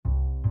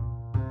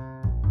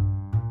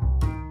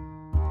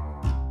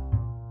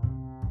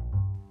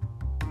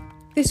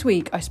This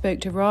week I spoke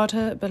to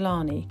Radha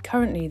Balani,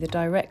 currently the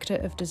Director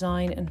of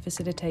Design and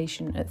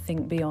Facilitation at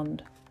Think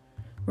Beyond.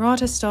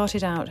 Radha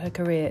started out her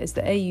career as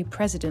the AU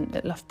President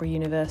at Loughborough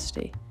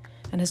University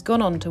and has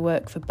gone on to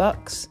work for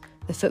Bucks,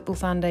 the Football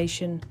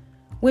Foundation,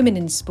 Women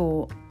in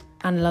Sport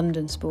and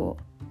London Sport.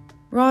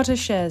 Radha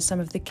shares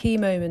some of the key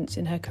moments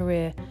in her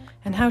career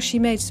and how she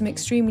made some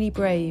extremely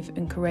brave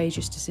and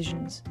courageous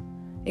decisions.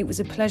 It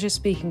was a pleasure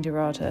speaking to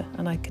Radha,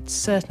 and I could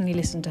certainly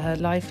listen to her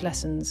life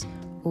lessons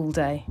all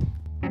day.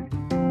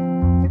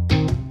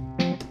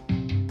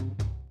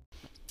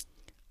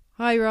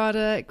 Hi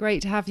Radha,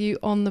 great to have you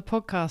on the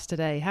podcast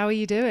today. How are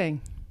you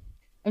doing?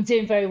 I'm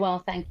doing very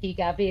well, thank you,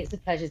 Gabby. It's a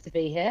pleasure to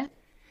be here.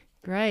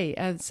 Great.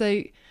 And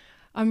so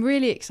I'm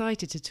really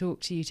excited to talk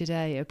to you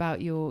today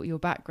about your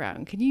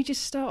background. Can you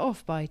just start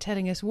off by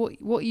telling us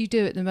what you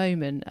do at the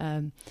moment,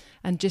 and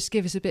just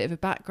give us a bit of a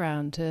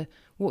background to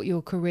what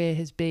your career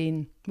has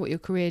been, what your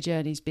career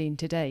journey's been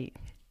to date?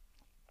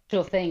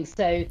 Sure thing.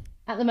 So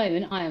at the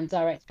moment, I am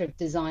Director of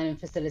Design and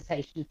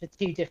Facilitation for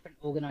two different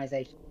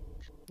organisations.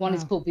 One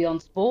is called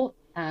Beyond Sport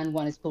and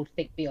one is called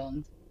Think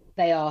Beyond.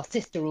 They are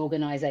sister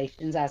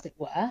organisations, as it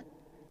were,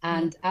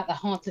 and at the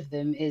heart of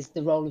them is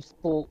the role of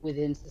sport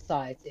within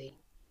society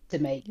to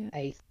make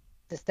a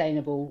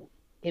sustainable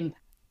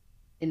impact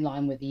in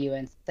line with the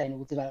UN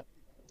Sustainable Development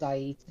Goals,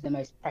 i.e. to the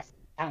most pressing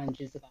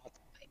challenges of our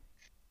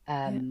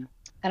time.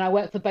 And I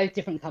work for both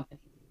different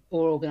companies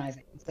or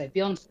organisations. So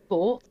Beyond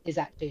Sport is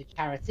actually a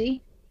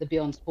charity, the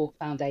Beyond Sport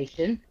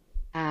Foundation,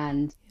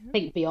 and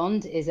Think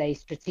Beyond is a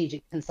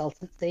strategic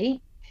consultancy.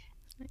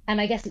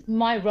 And I guess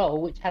my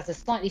role, which has a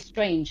slightly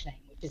strange name,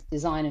 which is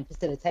design and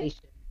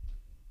facilitation,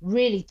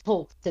 really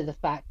talks to the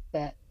fact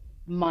that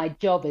my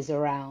job is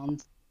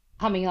around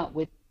coming up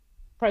with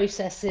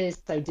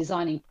processes, so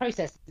designing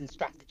processes and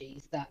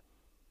strategies that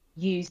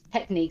use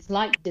techniques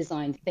like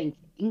design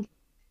thinking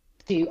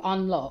to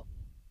unlock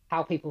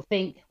how people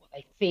think, what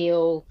they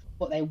feel,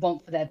 what they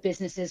want for their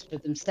businesses, for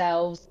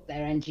themselves,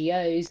 their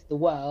NGOs, the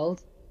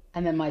world.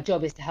 And then my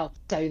job is to help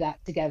sew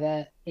that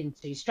together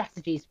into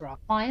strategies for our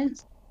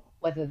clients,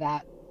 whether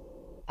that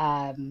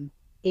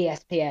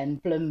ESPN,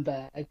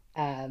 Bloomberg,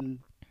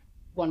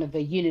 one of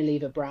the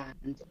Unilever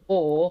brands,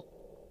 or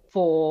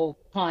for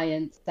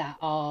clients that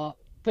are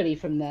fully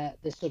from the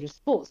sort of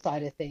sports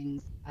side of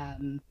things,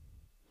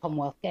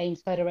 Commonwealth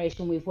Games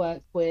Federation we've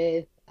worked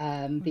with, the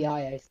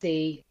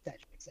IOC, etc.,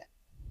 etc.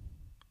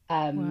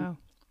 Wow.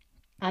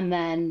 And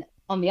then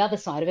on the other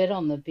side of it,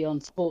 on the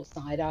Beyond Sports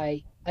side,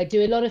 I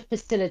do a lot of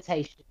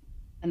facilitation,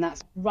 and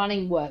that's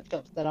running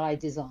workshops that I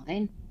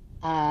design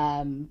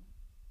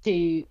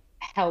to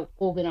help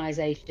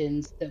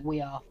organisations that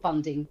we are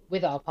funding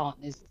with our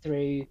partners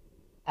through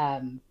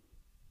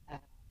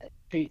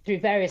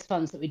various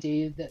funds that we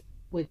do that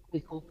we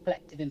call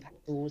collective impact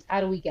awards.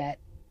 How do we get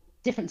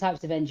different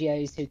types of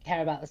NGOs who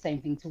care about the same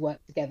thing to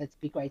work together to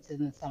be greater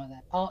than the sum of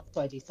their parts?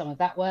 So I do some of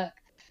that work.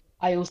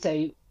 I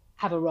also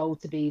have a role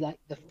to be like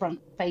the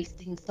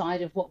front-facing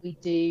side of what we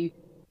do,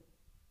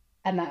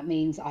 and that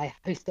means I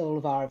host all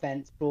of our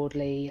events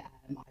broadly.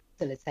 I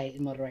facilitate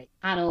and moderate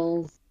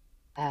panels.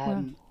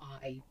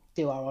 I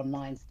do our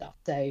online stuff.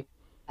 So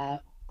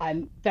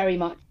I'm very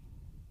much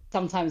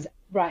sometimes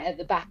right at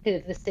the back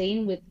of the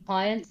scene with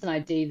clients, and I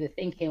do the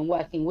thinking and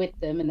working with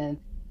them, and then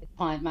the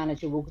client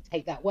manager will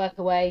take that work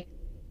away.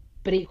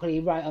 But equally,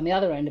 right on the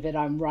other end of it,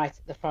 I'm right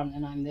at the front,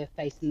 and I'm the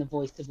face and the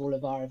voice of all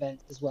of our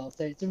events as well.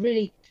 So it's a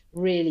really,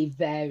 really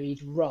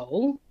varied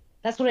role.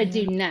 That's what I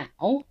do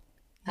now.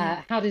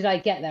 How did I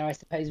get there, I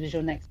suppose, was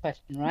your next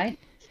question, right?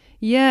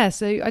 Yeah,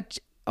 so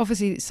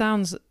obviously it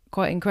sounds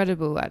quite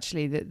incredible,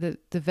 actually, the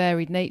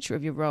varied nature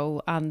of your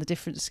role and the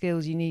different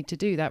skills you need to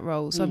do that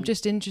role. So I'm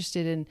just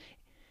interested in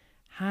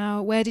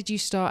where did you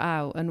start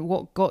out and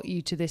what got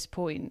you to this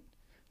point?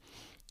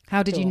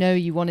 How did you know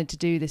you wanted to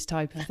do this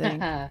type of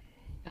thing?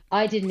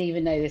 I didn't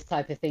even know this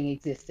type of thing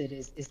existed,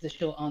 is the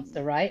short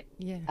answer, right?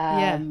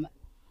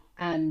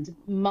 And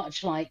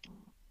much like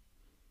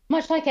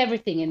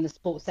everything in the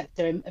sports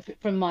sector,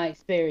 from my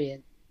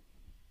experience,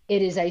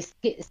 it is a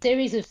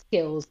series of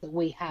skills that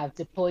we have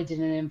deployed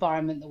in an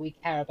environment that we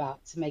care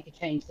about to make a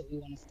change that we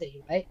want to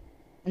see, right?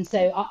 And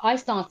so I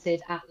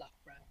started at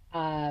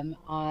Loughborough.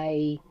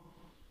 I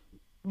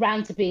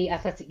ran to be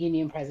Athletic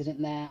Union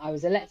president there. I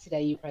was elected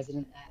AU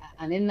president there.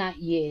 And in that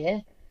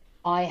year,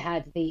 I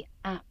had the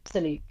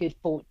absolute good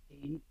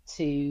fortune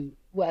to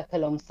work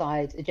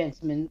alongside a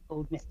gentleman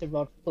called Mr.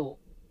 Rod Thorpe.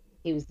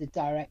 He was the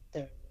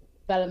director of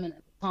development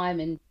at the time.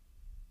 And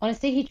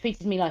honestly, he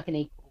treated me like an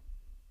equal.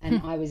 And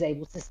I was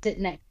able to sit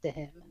next to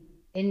him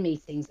in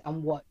meetings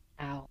and watch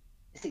how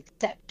this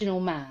exceptional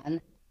man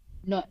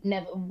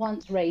never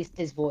once raised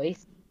his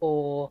voice,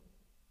 or,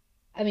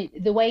 I mean,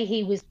 the way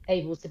he was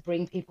able to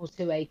bring people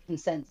to a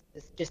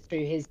consensus just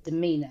through his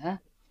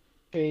demeanour,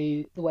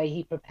 through the way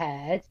he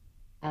prepared,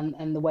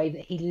 and the way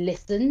that he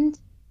listened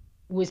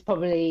was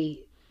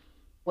probably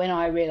when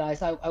I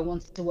realised I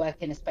wanted to work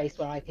in a space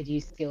where I could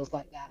use skills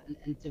like that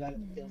and develop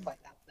skills like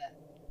that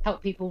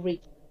help people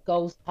reach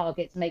goals,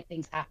 targets, make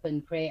things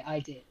happen, create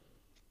ideas.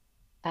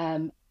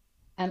 And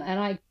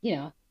I,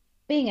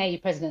 being AU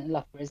president in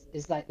Loughborough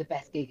is like the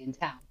best gig in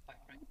town, quite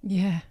frankly.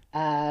 Yeah.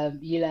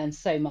 You learn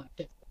so much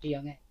at such a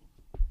young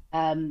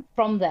age.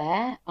 From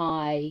there,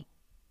 I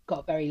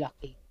got very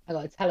lucky. I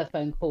got a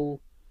telephone call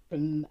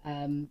from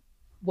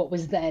what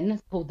was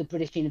then called the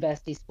British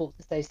University Sports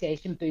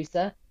Association,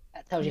 BUSA.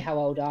 That tells you how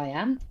old I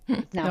am.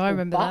 It's now No, I called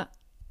remember BUT.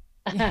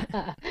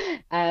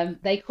 that.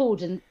 They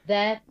called, and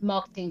their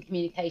marketing and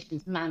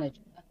communications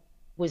manager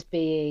was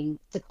being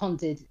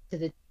seconded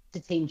to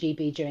Team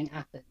GB during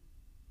Athens,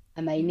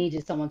 and they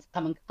needed someone to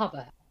come and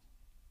cover.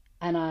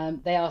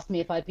 And they asked me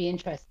if I'd be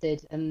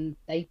interested, and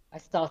I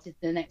started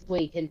the next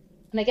week. And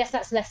I guess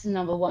that's lesson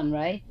number one,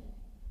 right?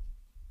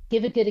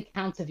 Give a good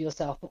account of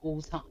yourself at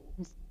all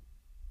times,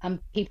 and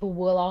people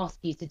will ask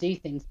you to do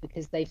things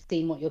because they've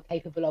seen what you're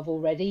capable of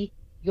already.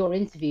 Your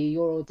interview,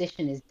 your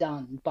audition is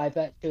done by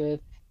virtue of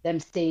them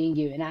seeing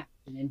you in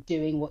action and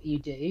doing what you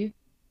do.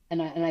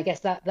 And I guess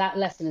that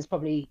lesson has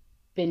probably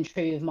been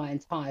true of my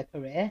entire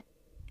career.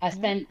 I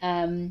spent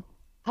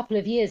couple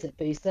of years at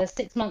Booster,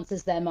 6 months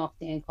as their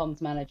marketing and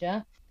comms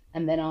manager,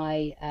 and then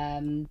I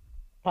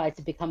applied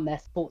to become their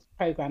sports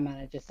program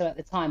manager. So at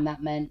the time,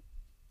 that meant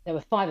there were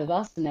 5 of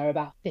us, and there were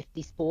about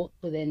 50 sports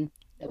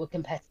that were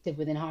competitive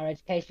within higher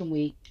education.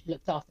 We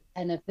looked after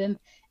 10 of them,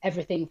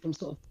 everything from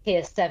sort of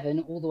tier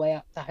 7 all the way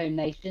up to home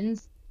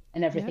nations,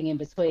 and everything in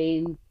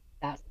between.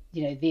 That's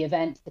the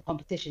events, the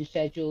competition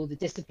schedule, the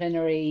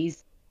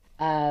disciplinaries.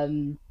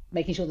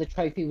 Making sure the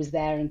trophy was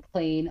there and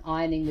clean,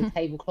 ironing the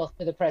tablecloth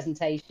for the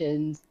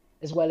presentations,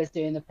 as well as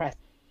doing the press.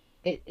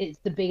 It's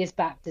the biggest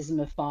baptism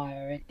of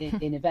fire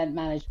in event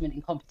management,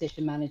 in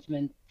competition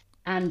management,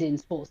 and in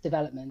sports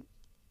development.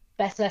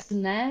 Best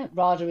lesson there,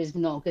 RADA is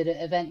not good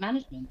at event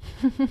management.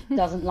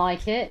 Doesn't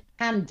like it,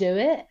 can do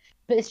it,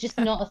 but it's just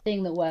not a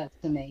thing that works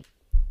for me.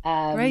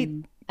 Great.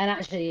 And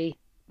actually,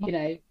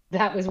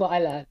 that was what I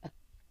learned.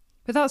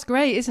 But that's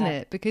great, isn't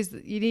it? Because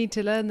you need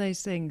to learn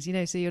those things,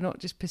 so you're not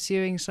just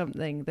pursuing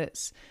something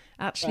that's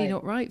actually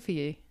not right for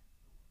you.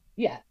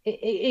 Yeah,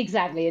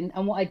 exactly.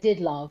 And what I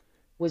did love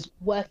was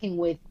working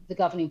with the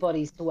governing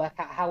bodies to work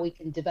out how we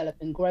can develop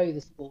and grow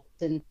the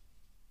sports.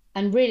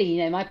 And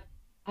really,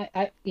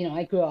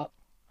 I grew up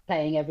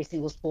playing every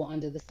single sport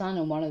under the sun,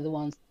 and one of the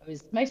ones I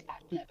was most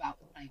passionate about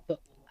was playing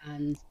football.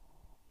 And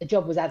the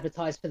job was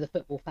advertised for the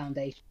Football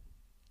Foundation,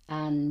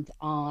 and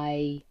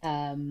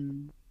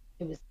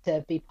it was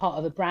to be part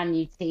of a brand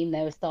new team.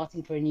 They were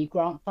starting for a new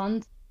grant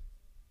fund.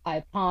 I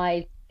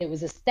applied. It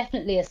was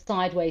definitely a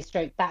sideways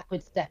stroke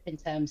backward step in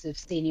terms of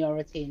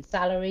seniority and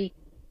salary,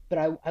 but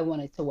I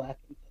wanted to work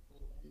in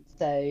football. And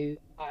so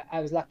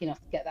I was lucky enough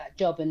to get that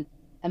job.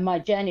 And my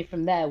journey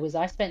from there was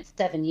I spent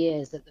 7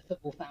 years at the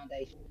Football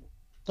Foundation.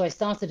 So I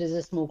started as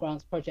a small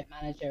grants project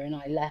manager, and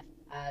I left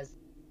as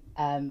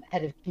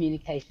head of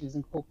communications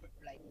and corporate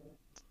relations.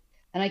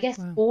 And I guess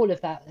all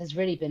of that has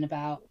really been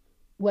about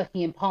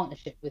working in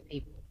partnership with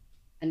people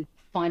and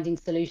finding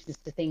solutions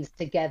to things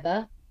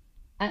together.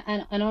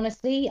 And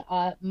honestly,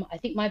 I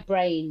think my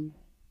brain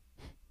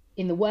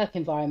in the work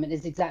environment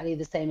is exactly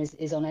the same as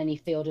is on any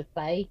field of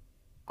play.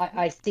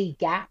 I see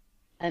gaps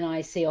and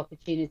I see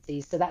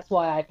opportunities. So that's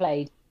why I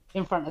played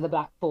in front of the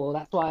Black Four.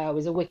 That's why I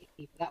was a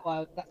wicketkeeper. That's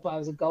why I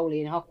was a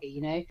goalie in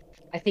hockey.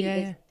 I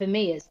think for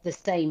me, it's the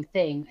same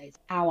thing. It's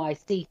how I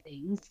see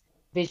things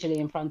visually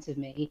in front of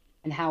me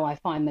and how I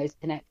find those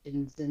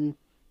connections. And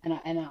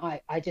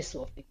I just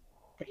sort of think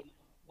pretty much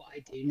what I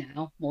do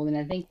now more than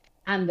anything.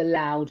 And the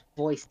loud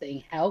voice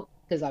thing helped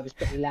because I was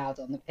pretty loud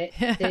on the pitch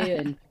too.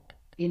 And,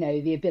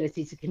 the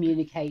ability to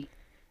communicate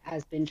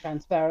has been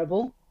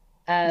transferable.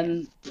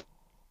 I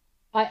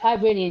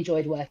really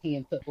enjoyed working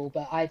in football,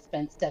 but I'd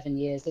spent 7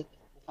 years at the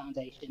Football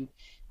Foundation,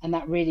 and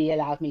that really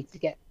allowed me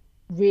to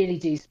really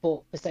do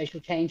sport for social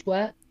change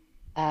work.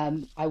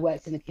 I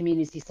worked in the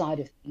community side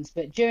of things,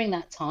 but during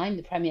that time,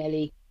 the Premier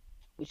League,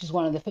 which is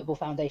one of the Football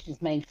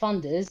Foundation's main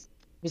funders,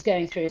 was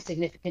going through a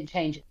significant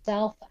change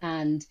itself,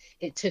 and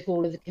it took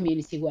all of the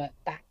community work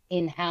back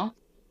in-house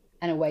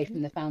and away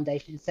from the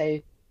foundation. So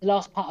the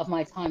last part of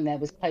my time there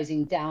was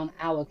closing down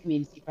our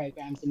community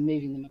programs and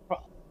moving them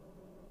across.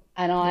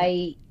 And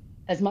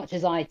as much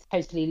as I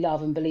totally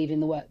love and believe in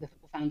the work the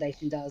Football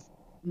Foundation does,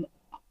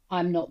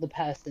 I'm not the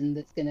person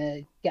that's going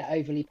to get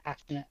overly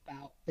passionate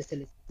about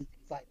facilities and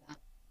things like that.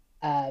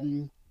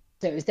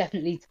 So it was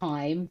definitely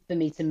time for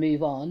me to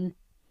move on.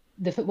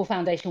 The Football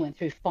Foundation went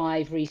through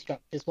 5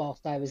 restructures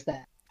whilst I was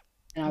there.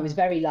 And I was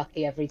very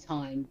lucky every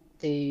time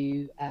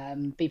to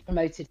be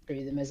promoted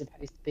through them as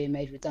opposed to being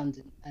made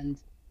redundant. And,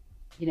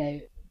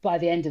 by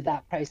the end of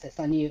that process,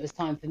 I knew it was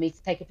time for me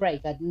to take a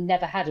break. I'd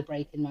never had a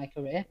break in my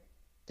career.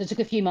 So I took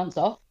a few months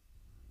off,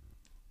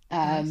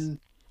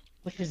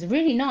 which was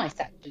really nice,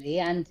 actually.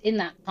 And in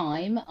that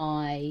time,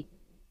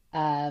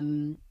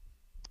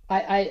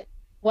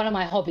 one of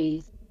my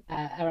hobbies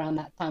around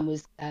that time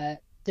was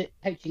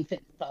coaching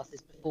fitness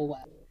classes before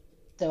work.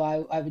 So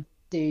I would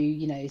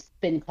do,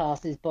 spin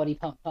classes, body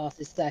pump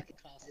classes, circuit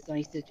classes. I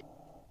used to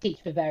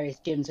teach for various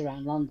gyms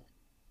around London.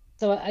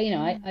 So,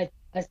 I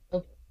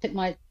took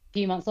my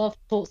few months off,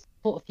 taught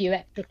a few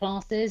extra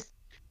classes,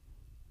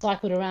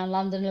 cycled around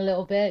London a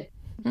little bit,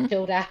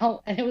 chilled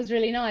out, and it was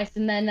really nice.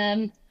 And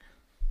then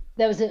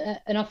there was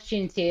an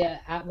opportunity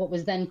at what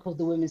was then called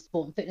the Women's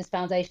Sport and Fitness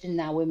Foundation,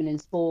 now Women in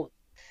Sport.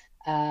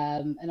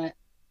 And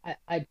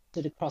I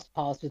sort of crossed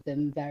paths with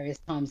them various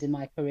times in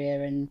my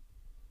career, and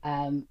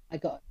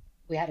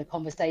we had a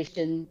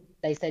conversation.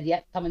 They said,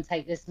 "Yep, come and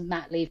take this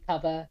mat leave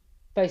cover,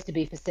 supposed to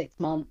be for 6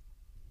 months,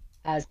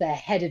 as their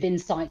head of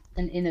insights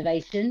and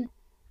innovation."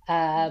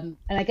 And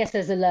I guess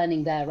there's a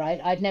learning there, right?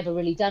 I'd never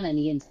really done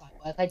any insight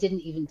work. I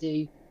didn't even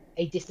do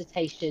a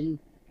dissertation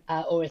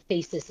or a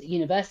thesis at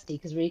university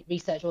because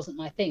research wasn't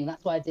my thing.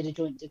 That's why I did a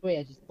joint degree.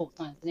 I did sport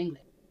science and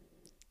English.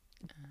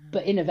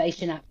 But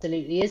innovation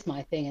absolutely is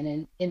my thing.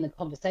 And in the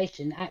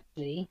conversation,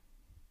 actually,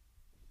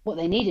 what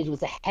they needed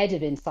was a head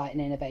of insight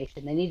and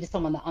innovation. They needed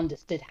someone that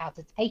understood how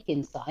to take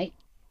insight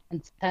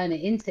and turn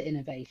it into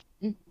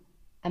innovation.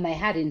 And they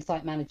had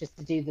insight managers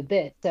to do the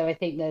bit. So I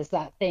think there's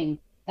that thing,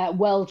 that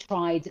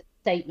well-tried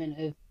statement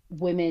of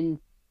women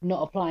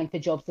not applying for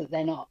jobs that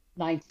they're not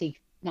 90,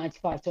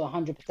 95 to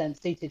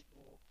 100% suited for.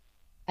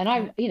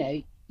 And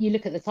you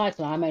look at the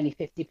title, I'm only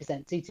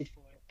 50% suited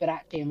for it. But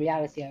actually, in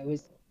reality, I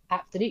was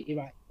absolutely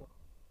right for it.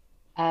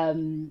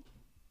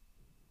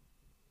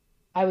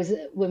 I was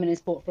at Women in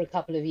Sport for a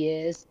couple of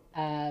years.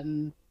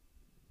 And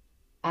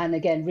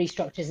again,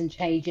 restructures and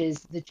changes.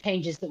 The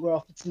changes that were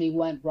offered to me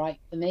weren't right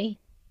for me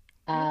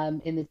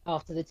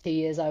after the 2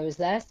 years I was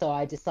there. So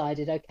I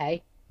decided,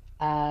 okay,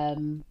 I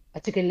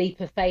took a leap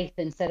of faith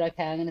and said,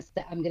 okay, I'm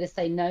going to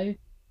say no.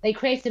 They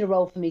created a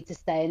role for me to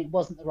stay, and it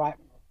wasn't the right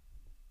role,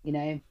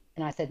 and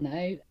I said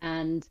no.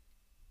 And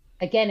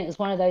again, it was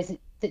one of those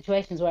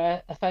situations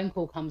where a phone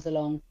call comes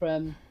along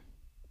from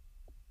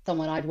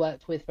someone I'd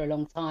worked with for a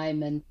long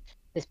time, and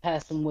this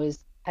person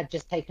had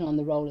just taken on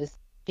the role as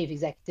chief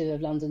executive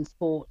of London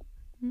Sport,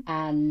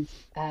 and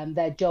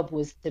their job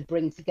was to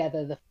bring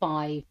together the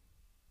 5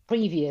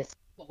 previous,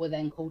 what were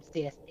then called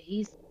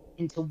CSPs,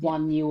 into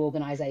one new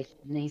organisation.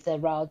 And he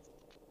said, "Rad,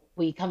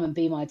 will you come and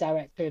be my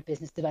director of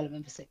business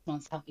development for 6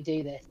 months? Help me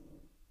do this."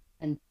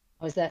 And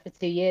I was there for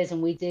 2 years,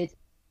 and we did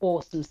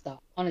awesome stuff.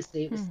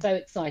 Honestly, it was so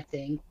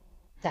exciting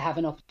to have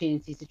an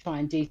opportunity to try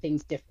and do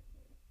things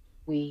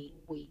differently.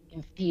 We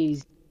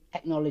infused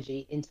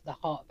technology into the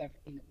heart of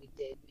everything that we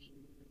did.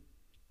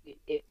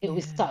 It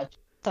was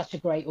such a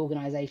great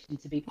organisation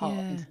to be part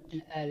of in such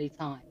an early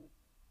time.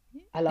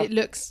 I love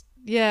it.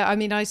 I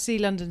mean, I see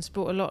London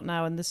Sport a lot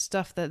now, and the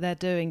stuff that they're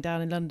doing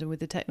down in London with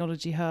the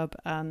technology hub,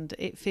 and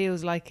it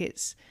feels like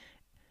it's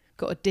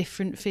got a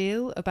different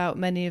feel about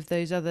many of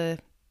those other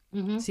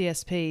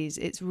CSPs.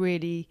 It's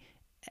really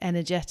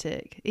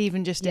energetic,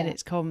 even just in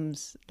its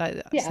comms.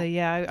 So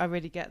I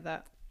really get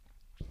that.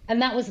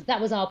 And that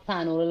was our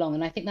plan all along,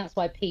 and I think that's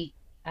why Pete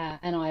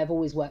and I have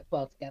always worked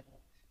well together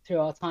through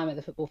our time at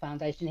the Football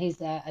Foundation. He's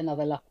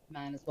another lucky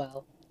man as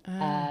well.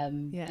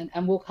 And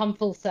we'll come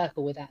full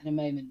circle with that in a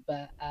moment.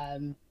 But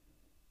I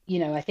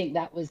think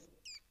that was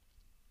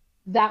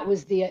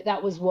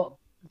what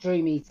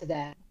drew me to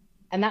there,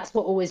 and that's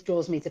what always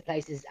draws me to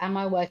places. Am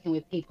I working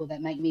with people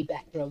that make me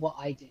better at what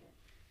I do?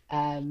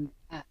 And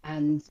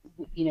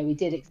we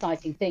did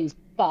exciting things,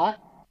 but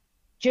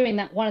during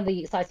that, one of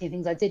the exciting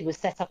things I did was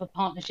set up a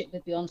partnership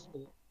with Beyond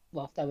Sport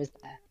whilst I was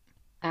there.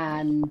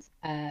 And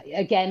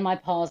again, my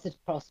paths had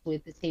crossed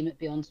with the team at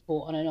Beyond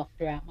Sport on and off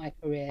throughout my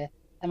career.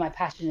 And my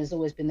passion has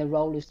always been the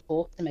role of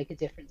sport to make a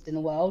difference in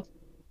the world,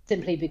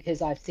 simply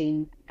because I've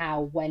seen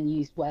how, when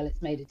used well,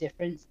 it's made a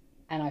difference,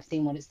 and I've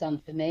seen what it's done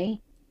for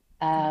me.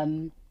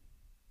 And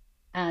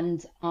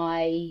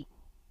I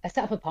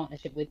set up a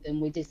partnership with them.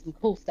 We did some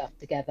cool stuff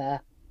together.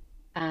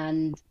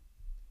 And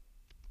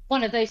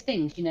one of those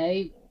things,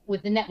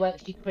 with the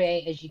networks you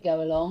create as you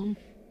go along,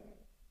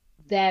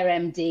 their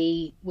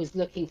MD was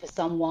looking for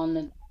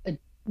someone, a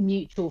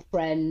mutual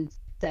friend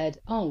said,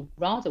 "Oh,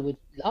 Radha would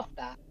love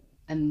that."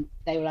 And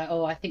they were like,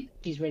 "Oh, I think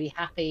she's really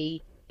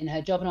happy in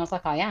her job." And I was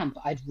like, "I am,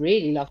 but I'd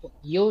really love what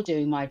you're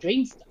doing, my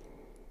dream stuff."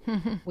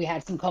 We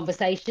had some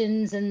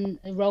conversations, and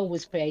a role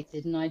was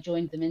created, and I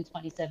joined them in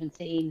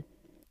 2017,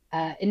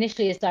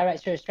 initially as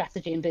Director of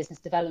Strategy and Business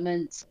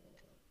Development.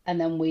 And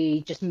then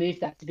we just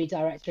moved that to be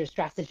Director of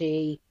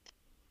Strategy.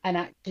 And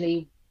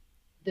actually,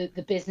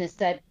 the business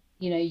said,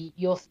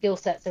 your skill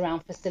sets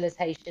around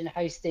facilitation,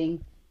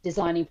 hosting,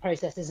 designing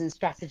processes and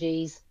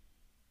strategies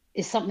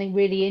is something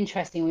really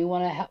interesting. We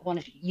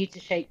want you to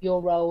shape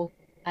your role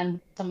and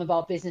some of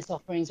our business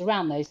offerings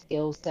around those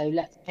skills. So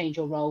let's change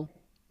your role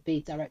to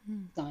be Director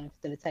of Design and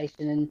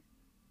Facilitation.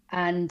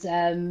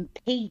 And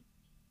Pete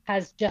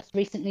has just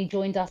recently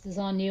joined us as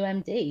our new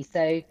MD.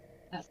 So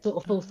that's sort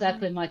of full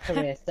circle in my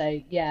career.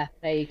 So yeah,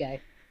 there you go.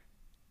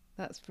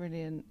 That's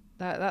brilliant.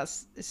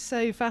 That's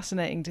so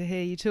fascinating to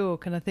hear you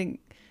talk. And I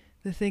think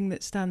the thing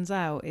that stands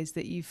out is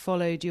that you've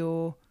followed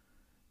your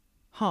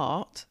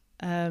heart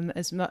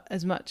as much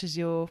as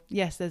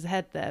there's a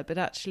head there, but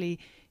actually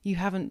you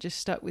haven't just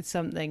stuck with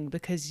something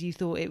because you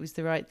thought it was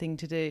the right thing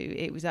to do.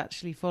 It was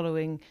actually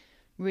following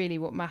really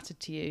what mattered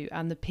to you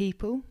and the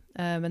people,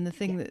 and the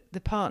thing that the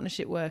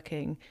partnership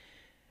working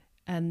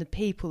and the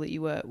people that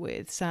you work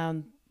with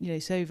sound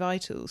so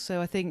vital.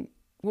 So I think,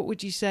 what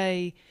would you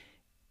say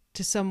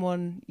to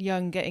someone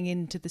young getting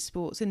into the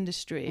sports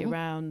industry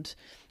around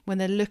when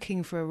they're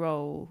looking for a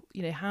role?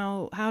 You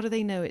know, how do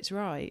they know it's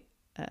right?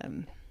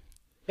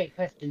 Great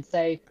question.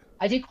 So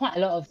I do quite a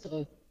lot of sort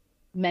of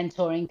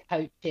mentoring,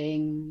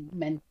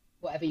 coaching,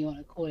 whatever you want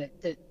to call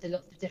it, to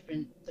lots of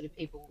different sort of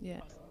people Yeah.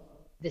 across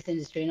this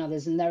industry and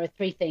others. And there are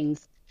three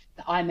things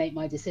that I make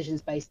my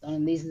decisions based on,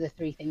 and these are the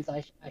three things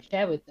I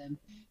share with them.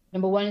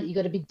 Number one, you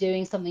got to be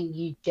doing something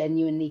you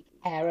genuinely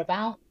care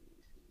about,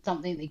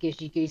 something that gives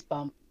you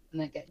goosebumps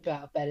and that gets you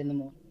out of bed in the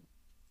morning.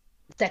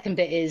 The second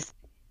bit is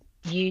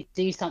you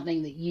do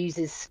something that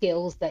uses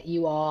skills that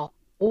you are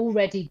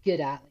already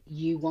good at, that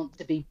you want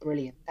to be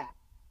brilliant at.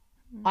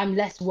 I'm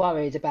less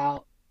worried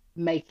about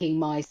making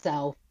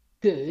myself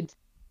good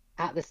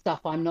at the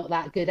stuff I'm not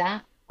that good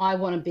at. I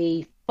want to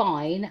be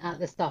fine at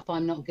the stuff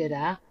I'm not good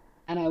at,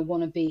 and I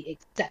want to be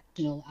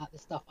exceptional at the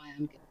stuff I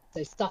am good at.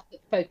 So stuff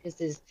that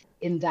focuses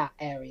in that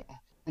area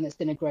and that's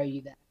going to grow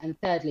you there. And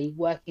thirdly,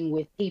 working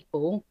with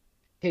people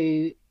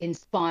who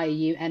inspire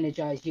you,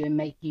 energize you, and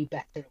make you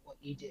better at what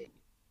you do.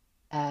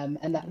 And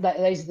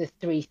those are the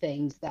three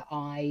things that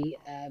I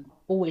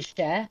always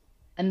share.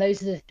 And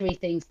those are the three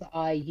things that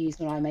I use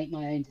when I make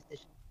my own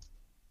decisions.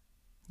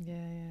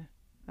 Yeah.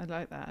 I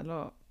like that a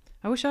lot.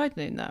 I wish I'd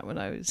known that when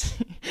I was.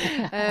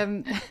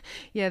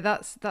 Yeah,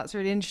 that's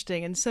really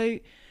interesting. And so,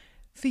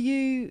 for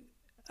you,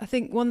 I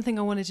think one thing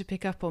I wanted to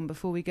pick up on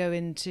before we go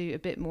into a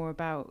bit more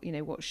about, you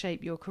know, what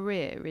shaped your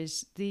career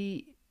is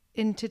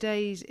in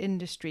today's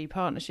industry,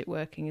 partnership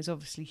working is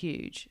obviously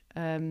huge,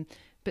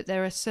 but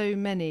there are so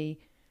many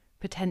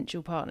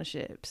potential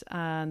partnerships,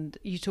 and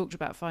you talked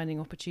about finding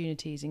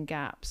opportunities and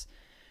gaps.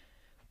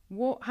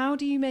 How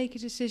do you make a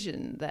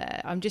decision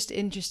there? I'm just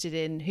interested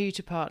in who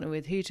to partner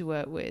with, who to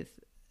work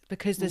with,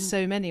 because there's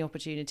so many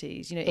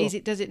opportunities. You know, Sure.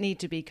 does it need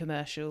to be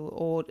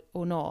commercial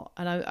or not?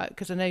 And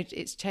because I know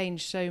it's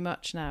changed so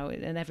much now,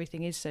 and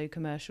everything is so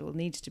commercial, it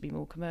needs to be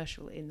more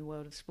commercial in the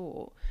world of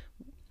sport.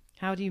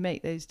 How do you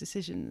make those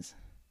decisions?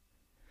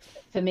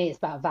 For me, it's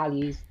about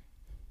values.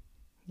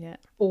 Yeah.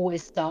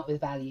 Always start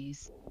with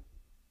values.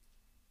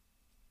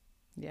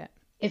 Yeah.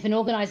 If an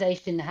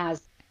organization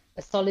has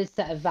a solid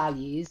set of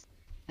values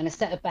and a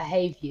set of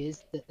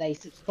behaviors that they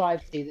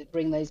subscribe to that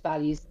bring those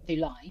values to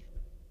life,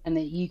 and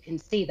that you can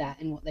see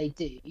that in what they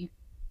do,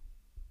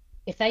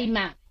 if they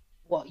map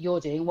what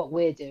you're doing, what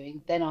we're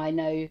doing, then I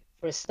know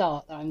for a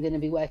start that I'm going to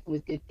be working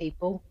with good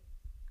people.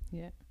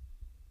 Yeah.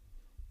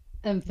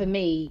 And for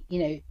me, you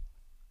know,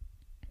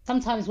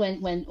 sometimes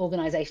when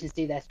organizations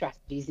do their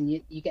strategies and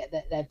you get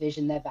their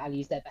vision, their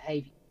values, their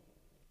behavior,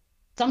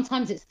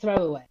 sometimes it's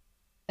throwaway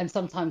and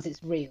sometimes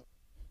it's real.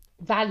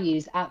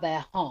 Values at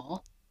their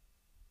heart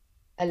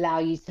allow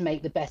you to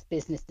make the best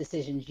business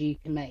decisions you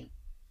can make.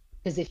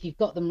 Because if you've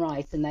got them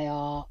right and they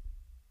are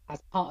as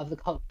part of the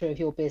culture of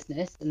your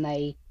business, and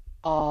there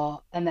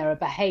are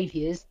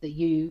behaviors that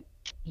you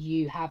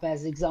have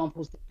as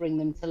examples that bring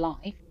them to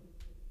life,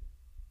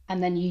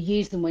 and then you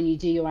use them when you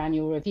do your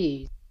annual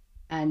reviews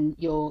and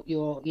you're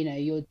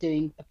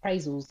doing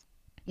appraisals,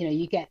 you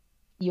know,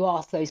 you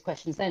ask those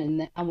questions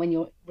then, and when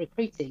you're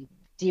recruiting,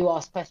 do you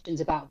ask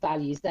questions about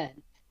values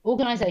then?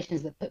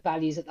 Organizations that put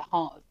values at the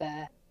heart of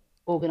their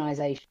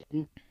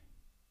organization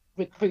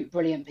recruit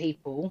brilliant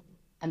people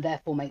and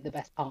therefore make the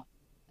best partner.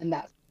 And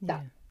that's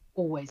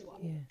always one.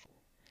 Yeah.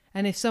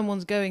 And if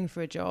someone's going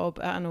for a job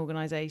at an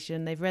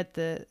organisation, they've read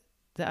the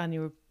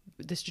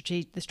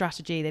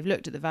strategy, they've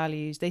looked at the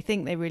values, they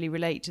think they really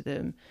relate to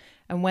them,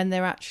 and when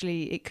they're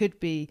actually, it could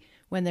be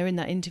when they're in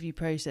that interview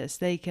process,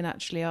 they can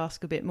actually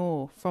ask a bit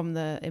more from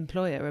the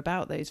employer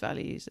about those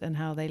values and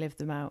how they live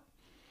them out.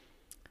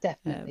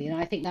 Definitely,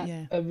 and I think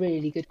that's a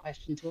really good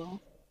question to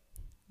ask.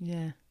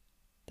 Yeah.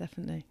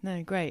 Definitely.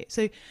 No, great.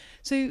 So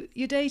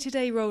your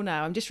day-to-day role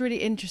now, I'm just really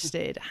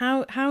interested.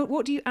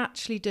 What do you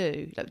actually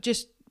do? Like,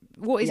 just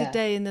what is a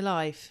day in the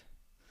life?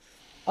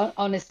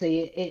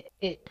 Honestly,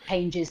 it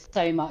changes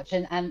so much,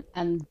 and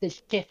the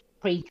shift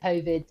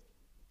pre-COVID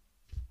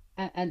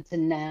and to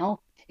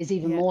now is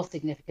even more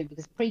significant,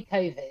 because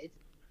pre-COVID,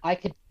 I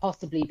could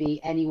possibly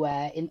be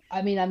anywhere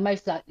you're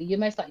most likely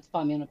to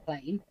find me on a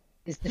plane,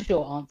 is the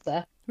short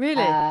answer.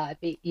 Really?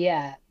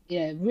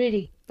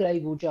 Really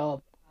global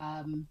job.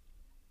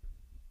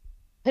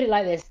 Put it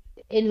like this,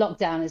 in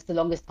lockdown, it's the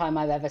longest time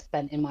I've ever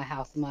spent in my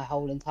house in my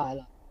whole entire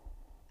life.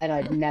 And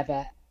I'd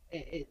never,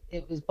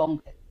 it was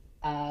bonkers.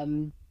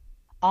 So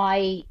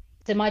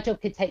my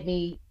job could take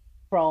me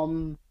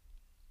from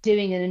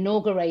doing an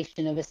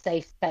inauguration of a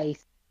safe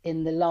space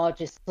in the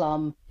largest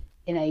slum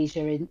in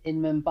Asia,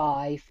 in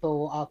Mumbai,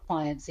 for our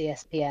clients,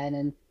 ESPN,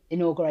 and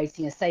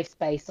inaugurating a safe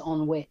space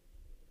on which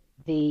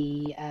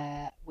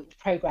which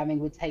programming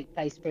would take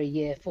place for a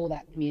year for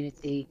that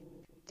community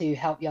to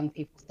help young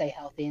people stay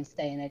healthy and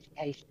stay in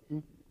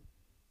education,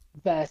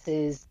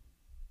 versus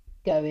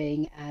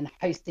going and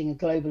hosting a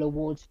global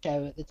awards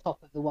show at the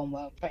top of the One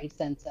World Trade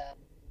Center,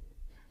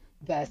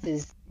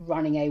 versus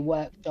running a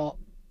workshop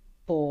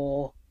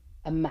for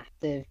a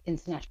massive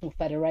international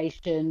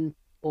federation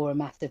or a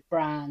massive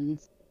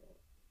brand,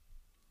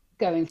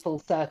 going full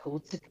circle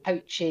to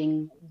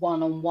coaching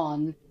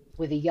one-on-one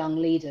with a young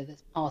leader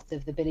that's part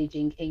of the Billie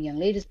Jean King Young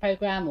Leaders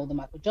Program or the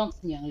Michael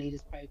Johnson Young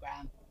Leaders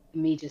Program,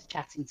 and me just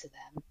chatting to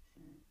them,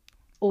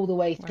 all the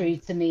way Wow. through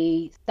to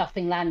me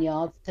stuffing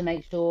lanyards to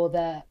make sure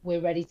that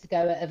we're ready to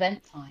go at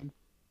event time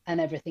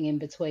and everything in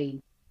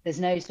between. There's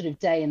no sort of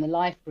day in the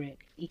life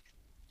really,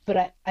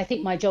 but I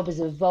think my job has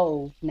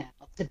evolved now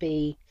to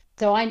be,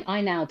 so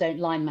I now don't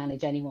line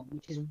manage anyone,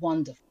 which is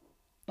wonderful,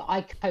 but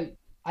I coach,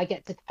 I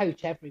get to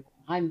coach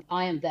everyone.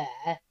 I am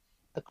there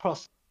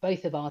across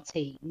both of our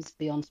teams,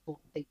 Beyond Sport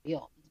and Think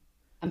Beyond,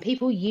 and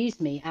people use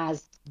me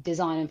as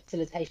design and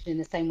facilitation in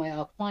the same way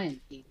our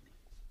clients use me.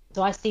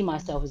 So I see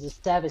myself as a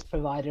service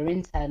provider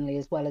internally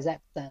as well as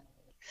externally.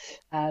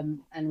 And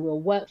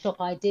we'll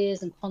workshop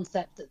ideas and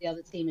concepts that the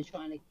other team are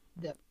trying to,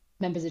 that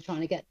members are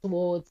trying to get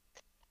towards.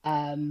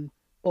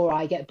 Or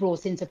I get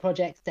brought into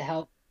projects to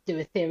help do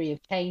a theory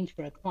of change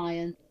for a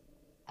client.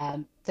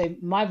 So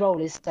my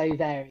role is so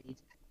varied.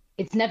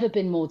 It's never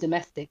been more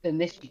domestic than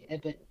this year,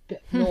 but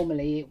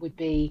normally it would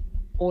be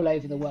all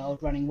over the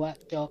world, running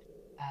workshops,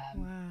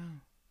 Wow.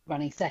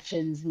 running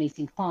sessions,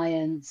 meeting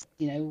clients.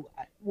 I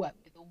work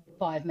with all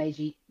 5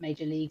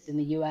 major leagues in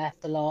the US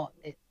a lot.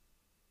 That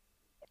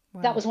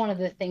Wow. was one of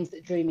the things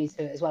that drew me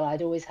to it as well.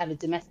 I'd always had a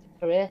domestic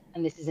career,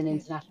 and this is an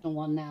international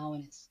one now,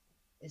 and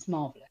it's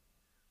marvelous.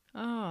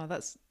 Ah,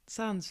 that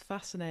sounds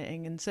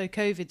fascinating. And so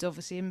COVID's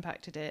obviously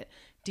impacted it.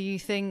 Do you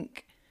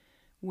think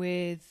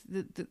with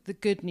the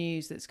good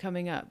news that's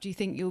coming up, do you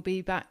think you'll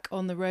be back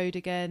on the road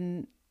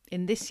again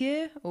in this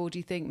year, or do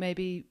you think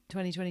maybe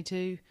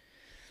 2022?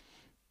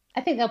 I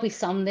think there'll be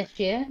some this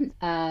year,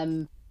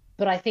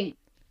 but I think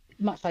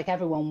much like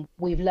everyone,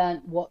 we've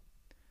learned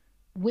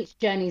which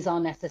journeys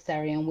are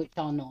necessary and which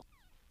are not.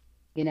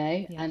 Yeah.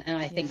 And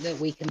I Yeah. think that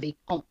we can be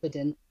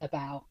confident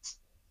about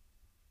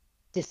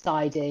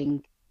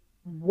deciding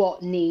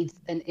what needs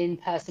an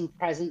in-person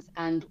presence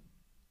and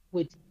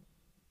would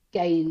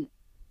gain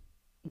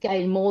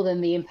more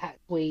than the impact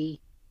we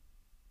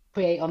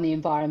create on the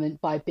environment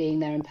by being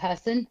there in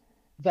person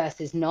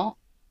versus not,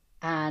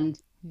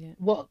 and Yeah.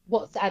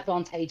 what's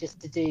advantageous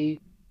to do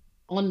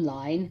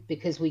online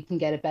because we can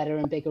get a better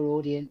and bigger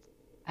audience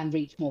and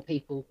reach more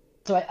people.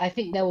 So I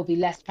think there will be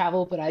less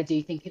travel, but I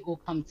do think it will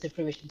come to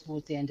fruition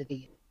towards the end of the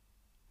year.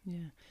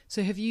 Yeah.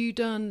 So have you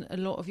done a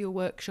lot of your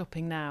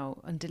workshopping now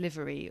and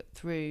delivery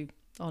through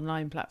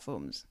online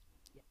platforms?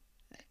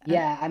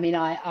 Yeah, I mean,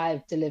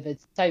 I've delivered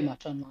so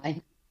much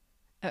online.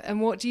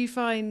 And what do you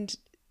find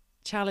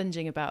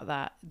challenging about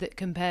that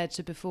compared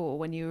to before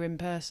when you were in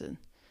person?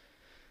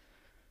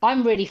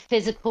 I'm really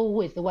physical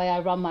with the way I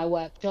run my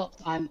workshops.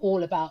 I'm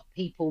all about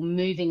people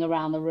moving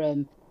around the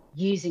room,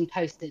 using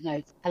post-it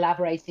notes,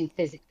 collaborating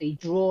physically,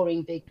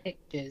 drawing big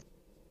pictures,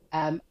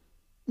 um,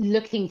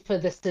 looking for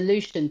the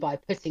solution by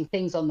putting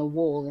things on the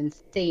wall and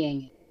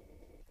seeing it.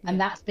 And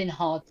Yeah. that's been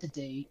hard to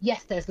do.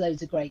 Yes, there's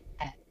loads of great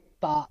tech,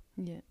 but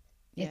Yeah.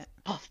 Yeah. it's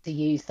tough to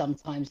use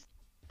sometimes.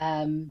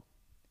 Um,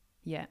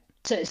 Yeah.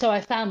 so I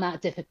found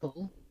that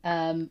difficult.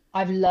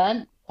 I've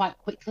learned quite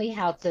quickly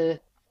how to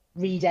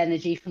read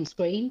energy from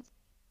screens,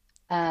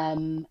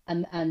 and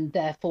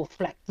therefore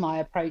flex my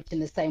approach in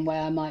the same way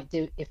I might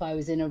do if I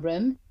was in a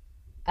room.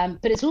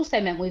 But it's also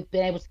meant we've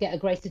been able to get a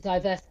greater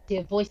diversity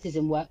of voices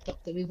in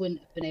workshops that we wouldn't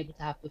have been able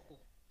to have before.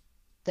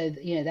 So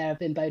there have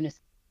been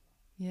bonuses.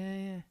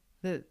 Yeah.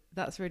 Yeah.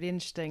 That's really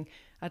interesting.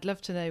 I'd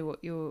love to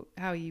know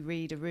how you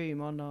read a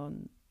room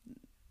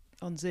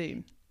on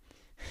Zoom.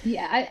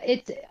 Yeah,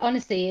 it's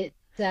honestly,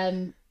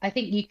 I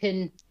think you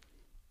can.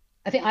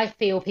 I think I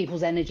feel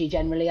people's energy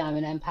generally. I'm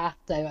an empath,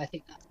 so I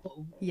think that's sort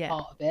of Yeah.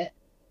 part of it.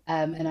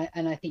 Yeah.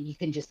 And I think you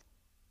can just,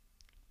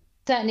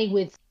 certainly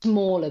with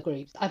smaller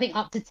groups, I think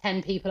up to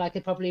 10 people I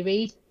could probably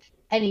read.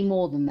 Any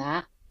more than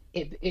that,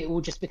 it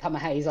will just become a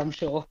haze, I'm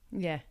sure.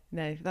 Yeah.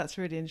 No, that's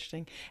really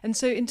interesting. And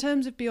so in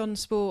terms of Beyond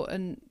Sport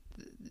and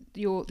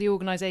the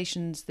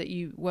organisations that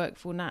you work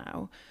for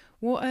now,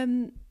 what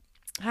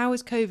how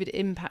has COVID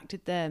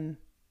impacted them,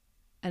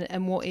 and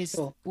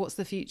Sure, what's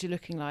the future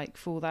looking like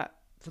for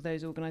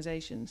those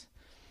organisations?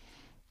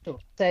 sure.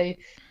 So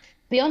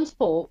Beyond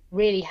Sport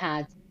really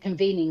had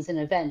convenings and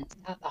events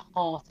at the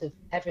heart of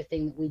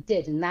everything that we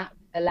did, and that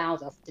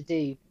allowed us to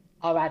do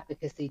our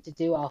advocacy, to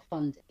do our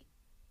funding.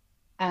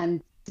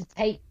 And to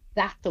take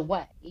that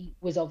away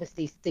was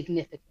obviously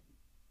significant.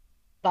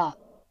 But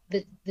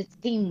the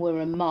team were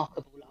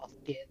remarkable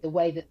last year, the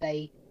way that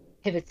they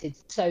pivoted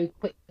so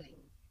quickly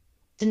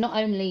to not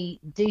only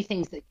do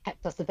things that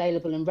kept us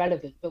available and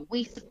relevant, but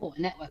we support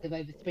a network of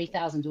over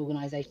 3,000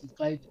 organizations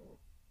globally.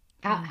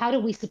 Wow. How do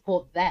we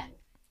support them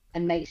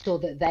and make sure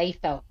that they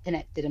felt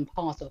connected and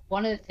part of?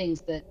 One of the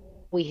things that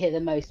we hear the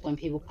most when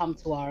people come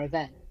to our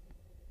event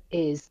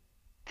is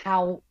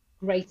how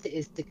great it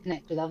is to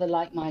connect with other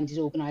like-minded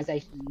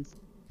organizations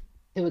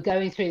who are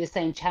going through the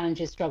same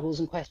challenges, struggles,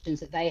 and questions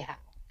that they have.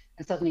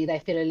 And suddenly they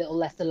feel a little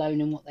less alone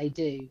in what they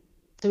do.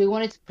 So we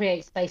wanted to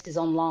create spaces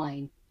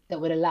online that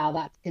would allow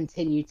that to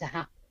continue to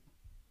happen.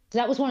 So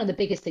that was one of the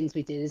biggest things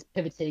we did, is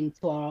pivoting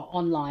to our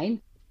online Yeah.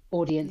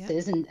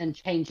 audiences and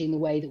changing the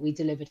way that we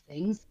delivered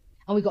things.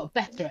 And we got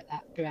better at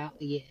that throughout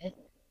the year.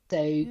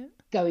 So Yeah.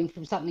 going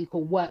from something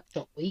called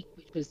Workshop Week,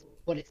 which was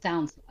what it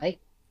sounds like,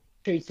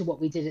 through to what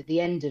we did at the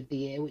end of the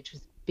year, which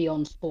was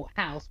Beyond Sport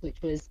House,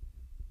 which was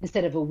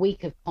instead of a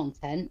week of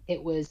content,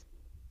 it was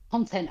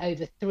content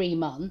over 3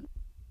 months,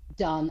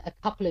 done a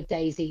couple of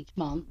days each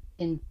month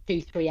in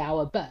 2-3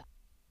 hour bursts,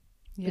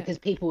 because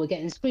people were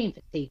getting screen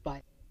fatigue by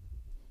it.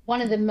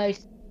 One of the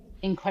most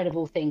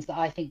incredible things that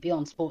I think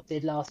Beyond Sport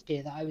did last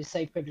year that I was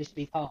so privileged to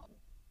be part of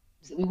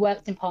was that we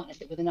worked in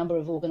partnership with a number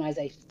of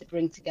organisations to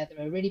bring together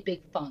a really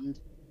big fund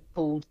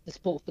called the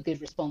Sport for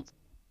Good Response.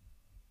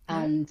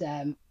 And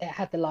it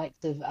had the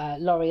likes of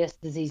Laureus,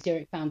 the Z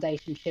Zurich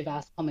Foundation,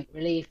 Chivas, Comic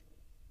Relief,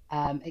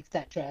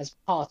 etc. as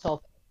part of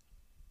it.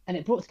 And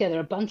it brought together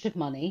a bunch of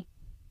money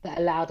that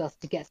allowed us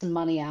to get some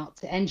money out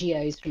to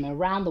NGOs from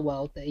around the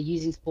world that are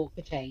using sport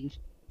for change,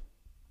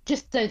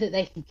 just so that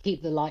they can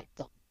keep the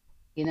lights on,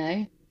 you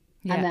know?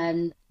 And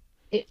then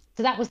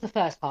so that was the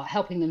first part,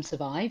 helping them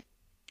survive.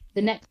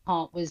 The next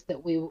part was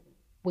that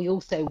we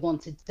also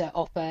wanted to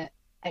offer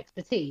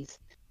expertise.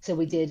 So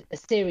we did a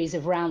series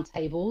of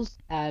roundtables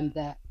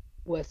that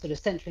were sort of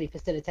centrally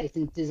facilitated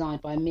and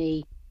designed by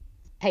me.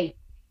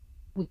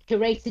 We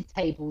curated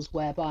tables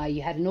whereby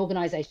you had an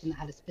organisation that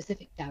had a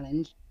specific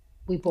challenge.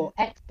 We brought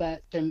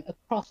experts from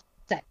across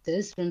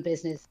sectors, from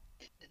business,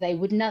 that they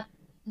would not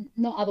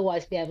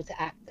otherwise be able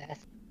to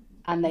access,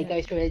 and they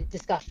go through a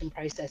discussion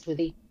process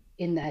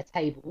in their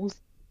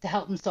tables to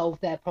help them solve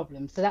their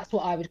problems. So that's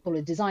what I would call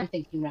a design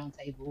thinking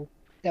roundtable,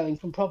 going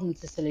from problem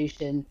to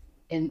solution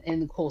in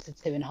the course of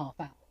 2.5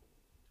 hours.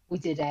 We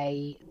did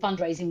a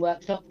fundraising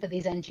workshop for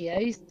these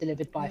NGOs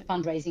delivered by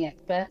fundraising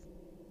experts.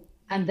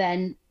 And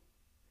then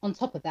on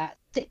top of that,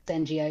 6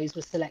 NGOs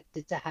were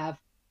selected to have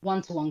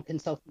one-to-one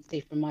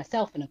consultancy from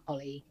myself and a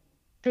colleague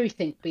through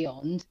Think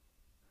Beyond.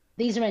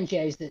 These are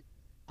NGOs that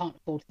can't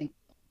afford to think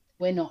beyond.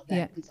 We're not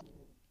their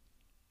consultants.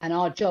 And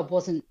our job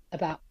wasn't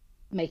about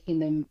making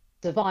them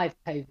survive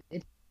COVID.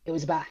 It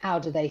was about how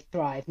do they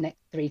thrive next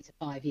 3 to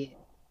 5 years.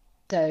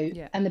 So,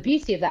 and the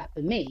beauty of that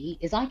for me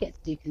is I get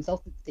to do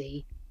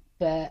consultancy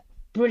for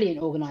brilliant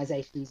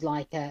organizations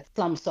like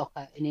Slum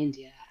Soccer in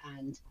India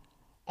and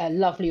a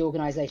lovely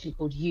organization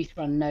called Youth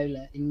Run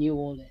NOLA in New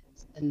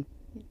Orleans. And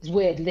it's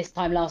weird, this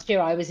time last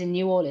year I was in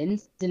New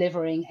Orleans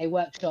delivering a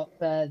workshop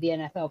for the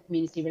NFL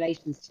community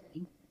relations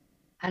team,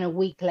 and a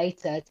week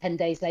later, 10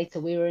 days later,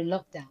 we were in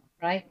lockdown,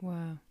 right?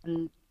 Wow.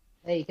 And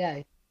there you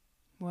go.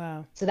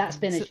 Wow. So that's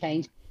been a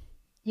change.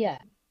 Yeah.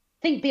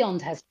 Think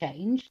Beyond has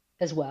changed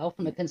as well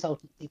from a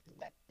consultancy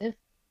perspective.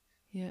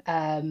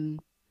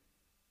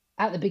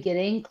 At the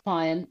beginning,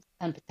 clients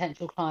and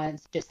potential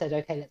clients just said,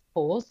 okay, let's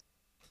pause.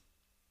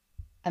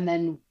 And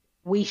then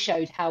we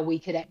showed how we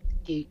could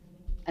execute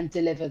and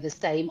deliver the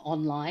same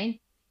online.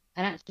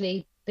 And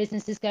actually,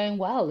 business is going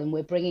well, and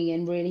we're bringing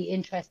in really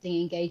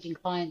interesting, engaging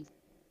clients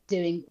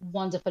doing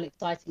wonderful,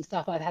 exciting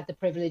stuff. I've had the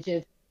privilege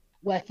of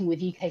working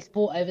with UK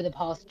Sport over the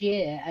past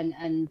year,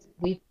 and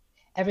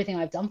everything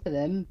I've done for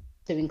them,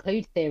 to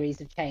include theories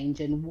of change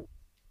and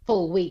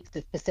full weeks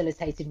of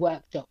facilitated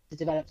workshops to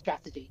develop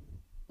strategy,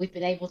 we've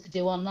been able to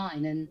do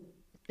online, and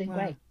it's been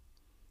great.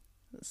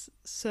 That's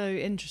so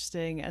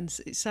interesting, and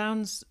it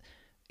sounds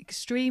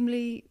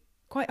extremely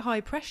quite a high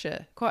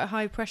pressure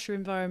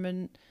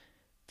environment,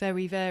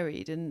 very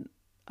varied. And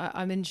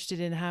I'm interested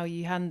in how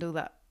you handle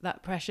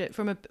that pressure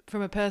from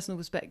a personal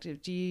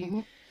perspective. Do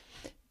you?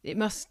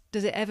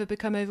 Does it ever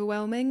become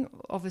overwhelming?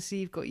 Obviously,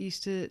 you've got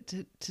used to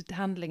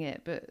handling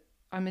it, but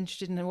I'm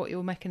interested in what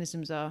your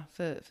mechanisms are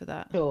for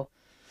that. Sure.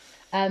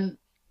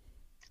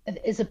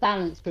 It's a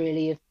balance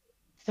really of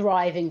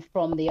thriving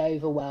from the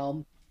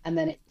overwhelm and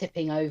then it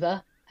tipping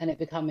over and it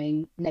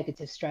becoming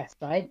negative stress,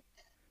 right?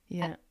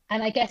 Yeah.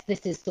 And I guess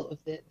this is sort of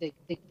the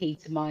key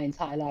to my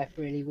entire life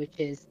really, which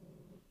is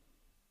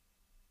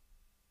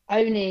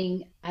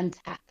owning and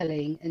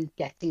tackling and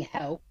getting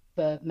help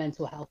for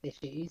mental health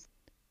issues.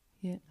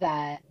 Yeah.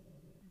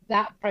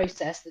 That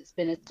process that's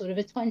been a sort of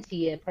a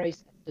 20-year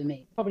process for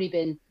me. It's probably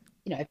been,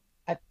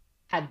 I've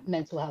had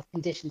mental health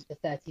conditions for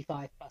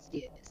 35 plus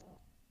years.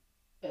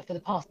 But for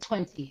the past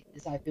 20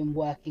 years, I've been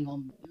working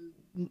on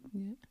them.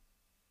 Yeah.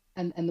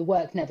 And the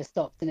work never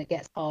stops, and it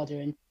gets harder,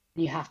 and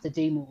you have to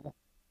do more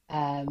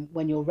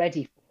when you're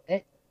ready for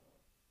it.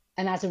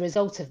 And as a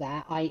result of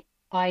that,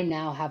 I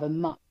now have a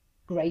much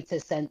greater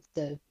sense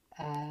of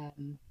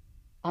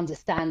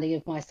understanding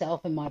of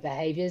myself and my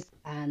behaviors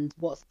and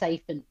what's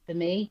safe for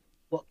me,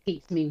 what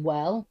keeps me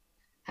well.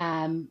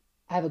 I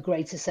have a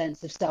greater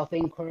sense of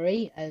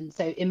self-inquiry. And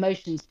so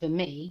emotions for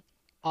me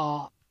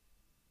are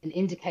an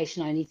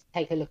indication I need to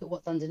take a look at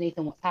what's underneath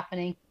and what's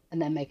happening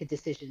and then make a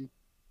decision.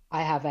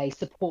 I have a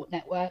support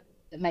network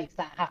that makes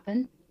that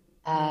happen,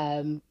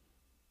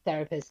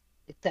 therapists,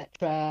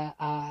 etc.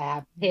 I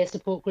have peer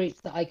support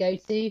groups that I go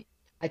to.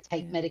 I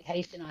take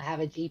medication. I have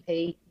a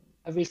GP.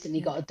 I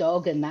recently got a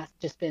dog, and that's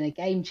just been a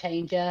game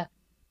changer.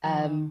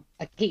 I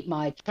keep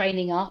my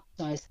training up.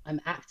 So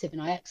I'm active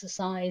and I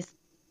exercise.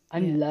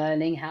 I'm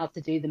learning how to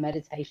do the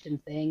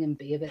meditation thing and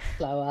be a bit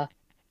slower.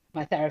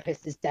 My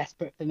therapist is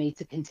desperate for me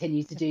to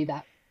continue to do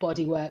that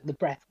body work, the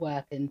breath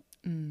work, and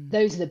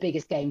those are the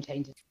biggest game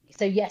changers.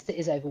 So yes, it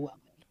is overwhelming.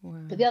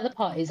 Wow. But the other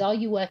part is, are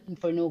you working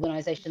for an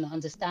organisation that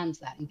understands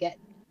that and gets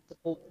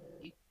support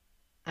you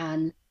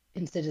and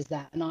considers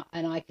that?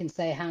 And I can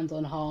say hand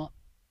on heart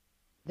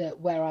that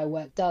where I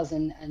work does,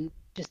 and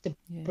just to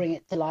bring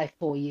it to life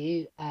for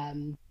you,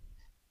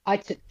 I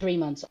took 3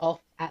 months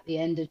off at the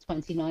end of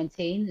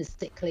 2019 as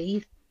sick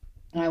leave,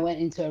 and I went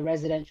into a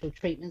residential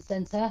treatment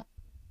centre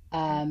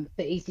for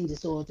eating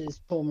disorders,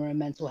 trauma, and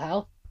mental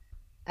health.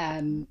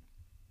 And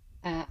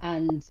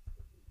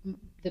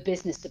the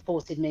business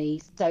supported me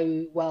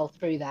so well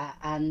through that,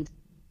 and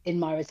in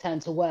my return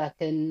to work.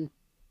 And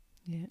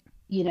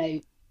you know,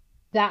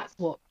 that's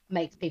what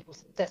makes people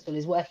successful,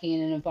 is working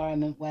in an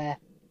environment where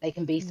they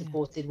can be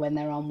supported when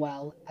they're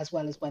unwell as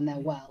well as when they're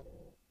well.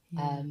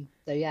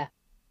 So yeah.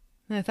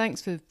 No,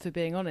 thanks for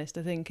being honest.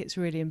 I think it's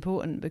really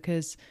important,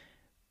 because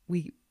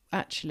we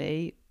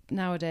actually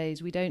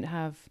nowadays we don't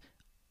have,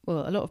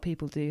 well, a lot of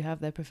people do have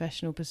their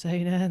professional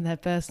persona and their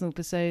personal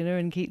persona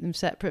and keep them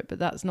separate, but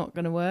that's not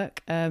going to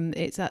work.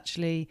 It's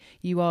actually,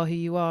 you are who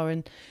you are.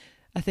 And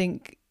I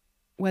think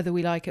whether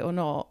we like it or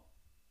not,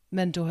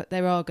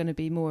 there are going to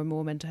be more and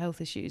more mental health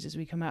issues as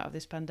we come out of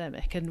this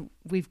pandemic. And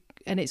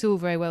it's all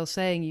very well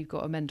saying you've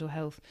got a mental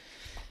health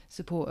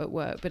support at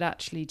work, but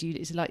actually,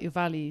 is it like your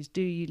values?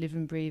 Do you live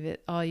and breathe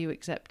it? Are you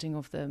accepting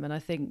of them? And I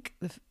think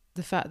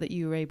the fact that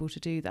you were able to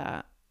do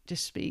that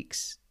just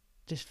speaks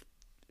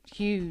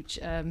huge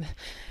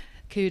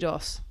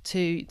kudos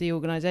to the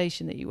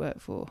organisation that you work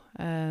for.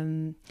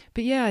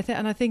 But yeah,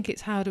 I think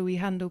it's, how do we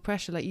handle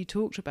pressure, like you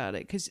talked about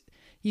it, because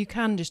you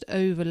can just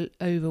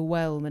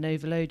overwhelm and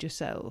overload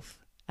yourself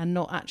and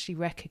not actually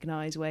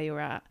recognise where you're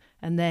at,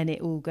 and then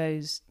it all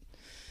goes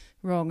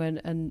wrong,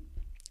 and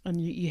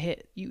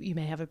you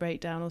may have a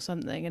breakdown or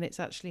something. And it's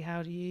actually,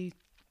 how do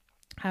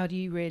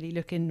you really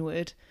look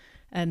inward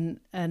and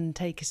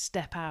take a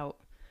step out?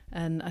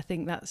 And I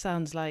think that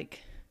sounds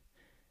like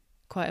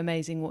quite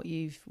amazing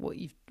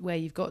where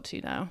you've got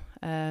to now.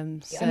 So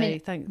I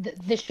mean,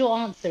 the short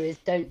answer is,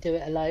 don't do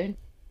it alone.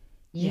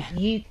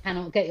 You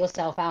cannot get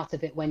yourself out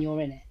of it when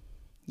you're in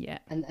it.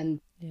 And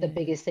the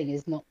biggest thing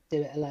is not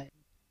do it alone.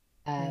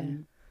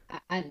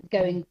 And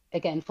going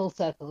again full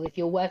circle, if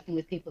you're working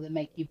with people that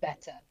make you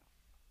better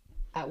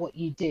at what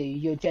you do,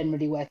 you're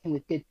generally working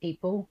with good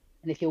people.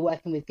 And if you're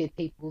working with good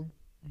people,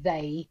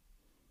 they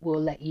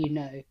will let you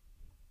know.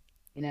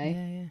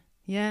 They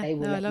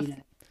will let you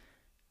know.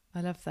 I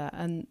love that.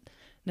 And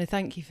no,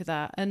 thank you for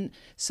that. And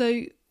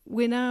so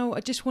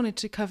I just wanted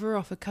to cover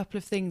off a couple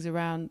of things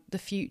around the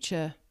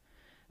future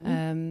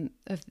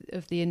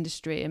of the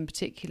industry, in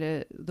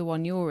particular the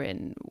one you're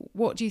in.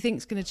 What do you think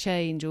is going to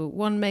change, or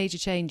one major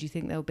change you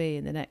think there'll be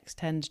in the next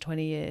 10 to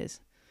 20 years?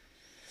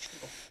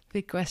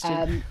 Big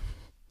question.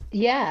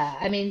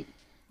 I mean,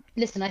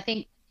 listen, I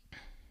think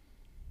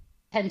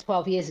 10,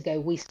 12 years ago,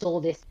 we saw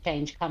this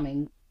change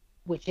coming,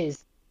 which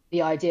is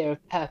the idea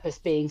of purpose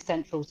being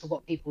central to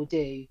what people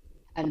do,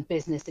 and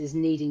businesses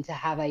needing to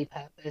have a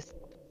purpose,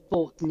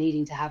 sports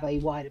needing to have a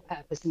wider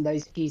purpose, and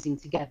those fusing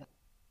together.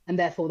 And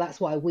therefore, that's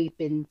why we've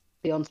been,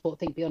 Beyond Sport,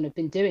 Think Beyond, have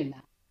been doing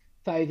that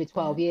for over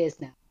 12 years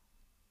now.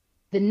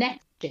 The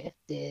next shift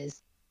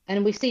is,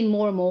 and we've seen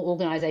more and more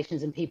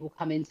organizations and people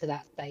come into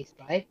that space,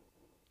 right?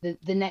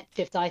 The next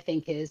shift, I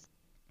think, is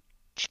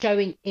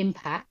showing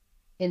impact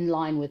in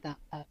line with that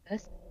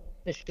purpose,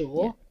 for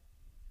sure.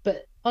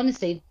 But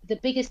honestly, the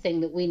biggest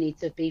thing that we need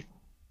to be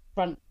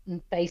front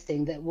and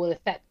facing that will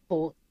affect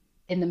sport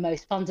in the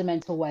most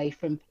fundamental way,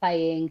 from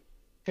playing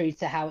through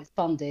to how it's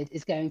funded,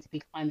 is going to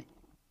be climate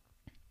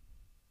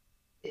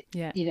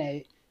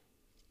change.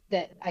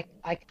 That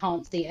I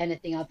can't see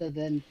anything other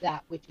than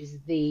that, which is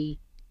the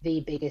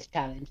biggest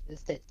challenge that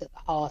sits at the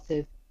heart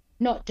of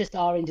not just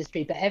our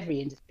industry, but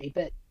every industry,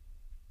 but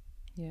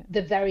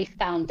the very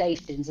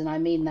foundations, and I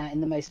mean that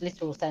in the most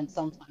literal sense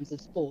sometimes, of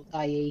sport,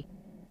 i.e.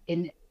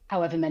 in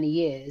however many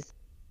years,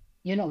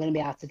 you're not going to be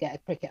able to get a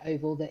cricket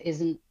oval that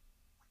isn't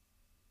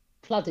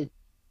flooded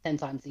 10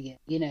 times a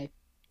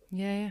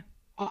year,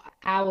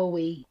 How are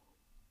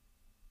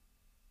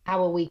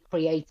we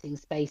creating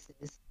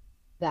spaces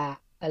that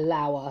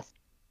allow us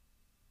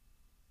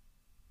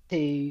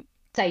to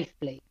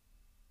safely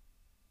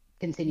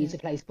continue to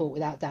play sport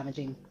without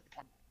damaging the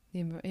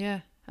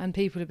planet? And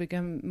people have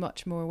become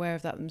much more aware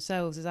of that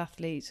themselves as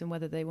athletes, and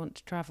whether they want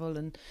to travel,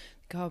 and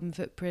carbon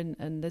footprint,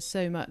 and there's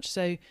so much.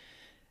 So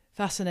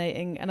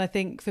fascinating. And I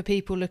think for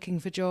people looking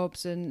for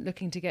jobs and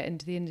looking to get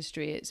into the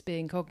industry, it's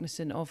being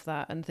cognizant of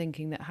that and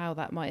thinking that how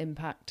that might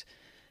impact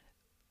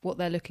what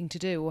they're looking to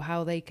do, or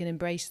how they can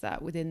embrace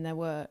that within their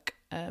work.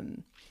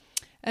 And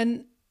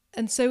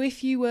so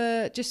if you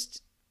were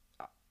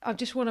I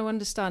just want to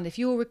understand, if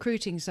you're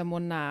recruiting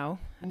someone now,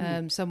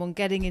 someone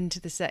getting into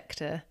the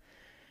sector,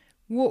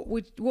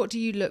 what do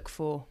you look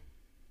for?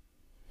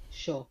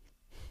 Sure.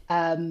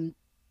 I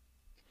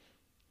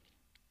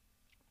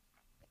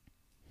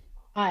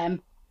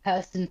am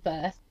person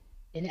first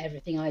in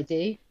everything I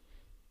do.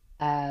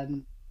 How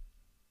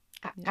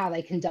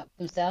they conduct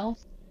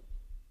themselves,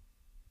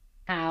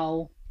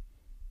 how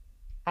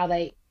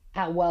they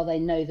how well they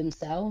know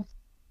themselves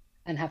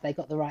and have they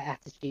got the right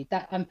attitude.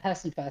 That I'm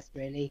person first,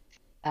 really.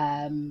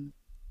 Um,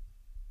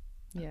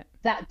 Yeah.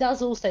 that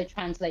does also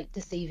translate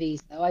to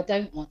CVs, though. I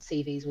don't want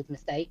CVs with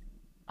mistakes.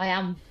 I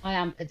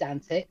am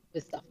pedantic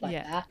with stuff like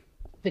Yeah. that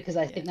because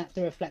I Yeah. think that's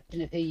a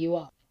reflection of who you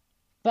are.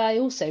 But I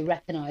also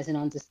recognise and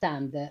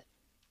understand that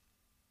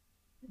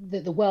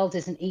the world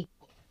isn't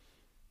equal,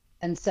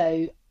 and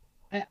so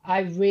I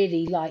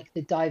really like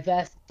the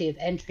diversity of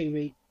entry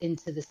routes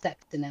into the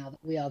sector now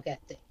that we are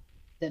getting.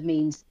 That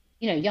means,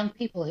 young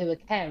people who are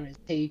carers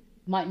who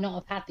might not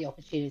have had the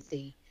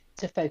opportunity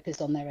to focus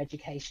on their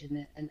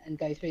education and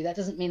go through. That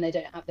doesn't mean they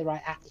don't have the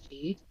right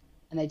attitude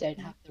and they don't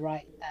Yeah. have the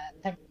right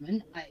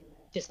temperament.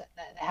 Just that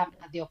they haven't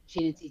had the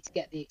opportunity to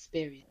get the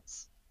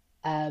experience.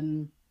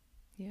 Um,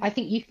 Yeah. I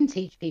think you can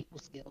teach people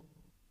skills.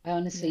 I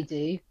honestly Yeah.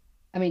 do.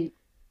 I mean,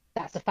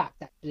 that's a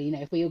fact, actually.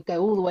 If we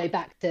go all the way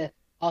back to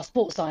our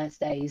sports science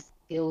days,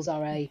 skills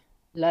are Yeah. a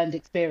learned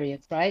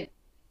experience, right?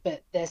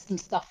 But there's some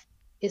stuff,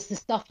 it's the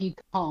stuff you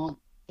can't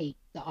teach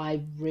that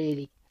I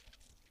really,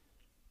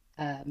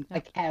 I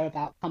Ab- care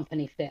about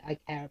company fit. I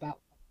care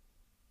about.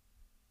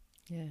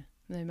 yeah.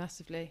 No,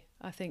 massively.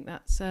 I think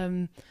that's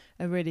a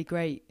really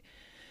great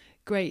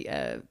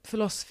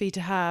philosophy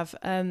to have.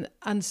 And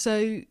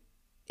so,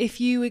 if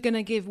you were going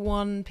to give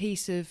one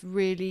piece of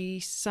really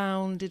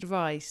sound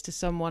advice to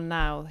someone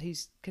now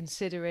who's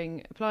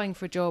considering applying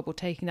for a job or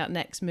taking that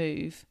next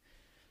move,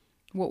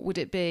 what would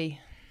it be?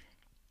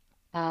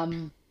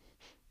 Um,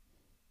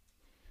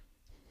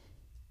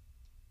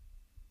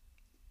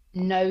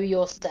 know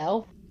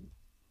yourself,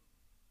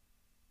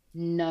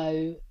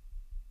 know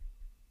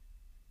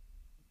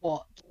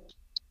what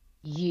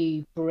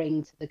you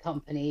bring to the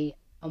company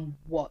and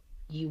what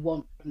you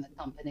want from the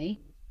company,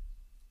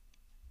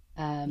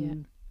 Yeah.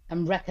 um,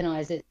 and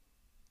recognize that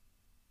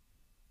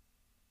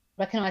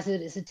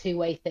it's a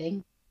two-way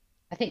thing.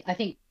 I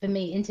think for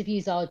me,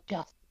 interviews are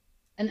just,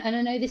 and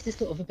I know this is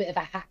sort of a bit of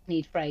a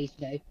hackneyed phrase,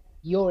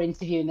 you're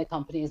interviewing the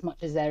company as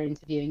much as they're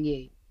interviewing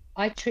you.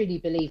 I truly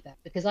believe that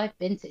because I've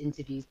been to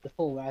interviews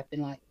before where I've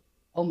been like,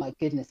 oh my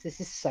goodness, this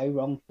is so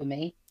wrong for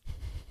me.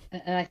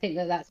 And I think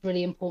that that's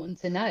really important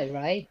to know,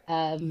 right?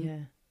 Yeah.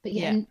 But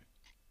yeah, Yeah.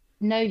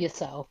 know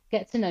yourself,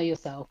 get to know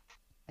yourself.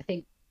 I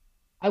think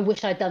I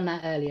wish I'd done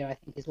that earlier, I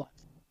think is what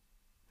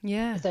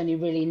Yeah. it's only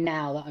really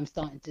now that I'm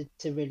starting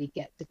to really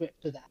get to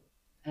grips with that.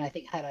 And I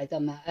think had I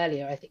done that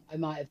earlier, I think I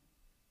might have,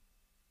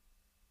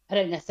 I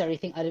don't necessarily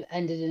think I'd have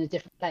ended in a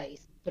different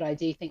place, but I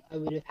do think I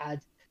would have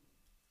had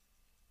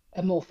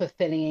a more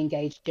fulfilling,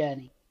 engaged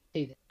journey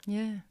to this.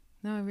 Yeah.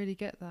 No, I really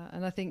get that.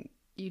 And I think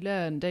you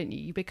learn, don't you?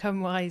 You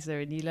become wiser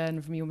and you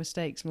learn from your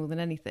mistakes more than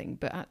anything.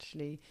 But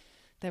actually,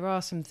 there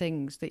are some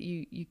things that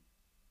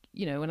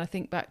when I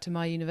think back to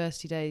my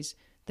university days,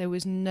 there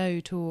was no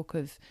talk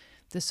of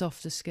the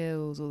softer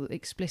skills or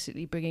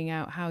explicitly bringing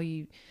out how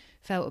you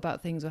felt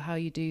about things or how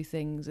you do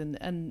things.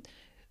 And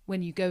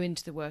when you go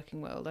into the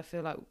working world, I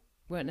feel like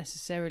weren't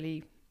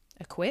necessarily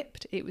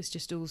equipped. It was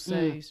just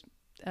also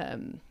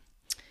Mm,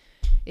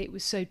 it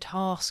was so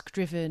task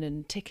driven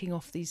and ticking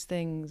off these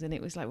things, and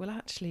it was like, well,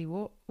 actually,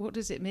 what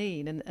does it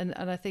mean? And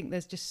I think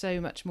there's just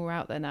so much more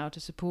out there now to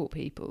support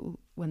people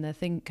when they're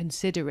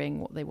considering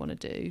what they want to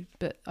do.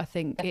 But I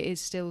think it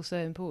is still so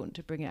important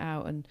to bring it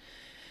out and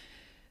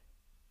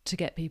to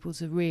get people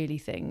to really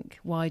think,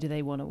 why do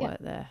they want to yeah, work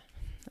there?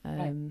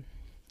 right. um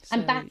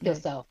And so back no.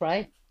 yourself,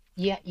 right?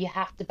 You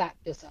have to back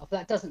yourself.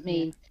 That doesn't Yeah.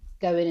 mean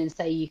go in and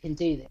say you can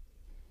do this.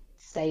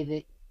 Say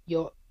that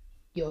you're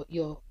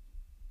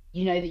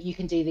you know that you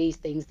can do these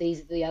things.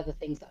 These are the other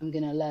things that I'm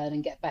going to learn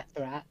and get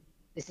better at.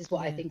 This is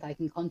what I Yeah. think I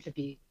can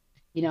contribute.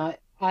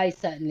 I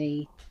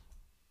certainly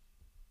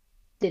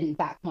didn't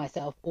back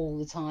myself all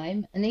the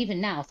time, and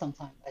even now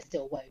sometimes I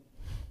still won't.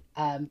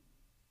 Um,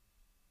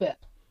 but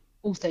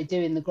also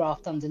doing the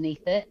graft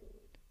underneath it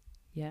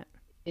Yeah.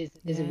 is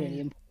a Yeah. really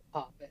important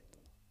part of it.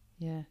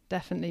 Yeah,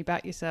 definitely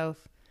back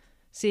yourself.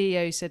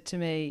 CEO said to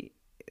me,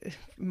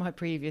 my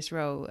previous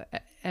role,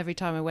 every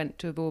time I went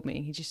to a board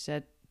meeting, he just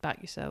said,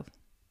 back yourself.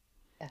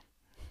 Yeah,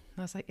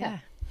 I was like, yeah,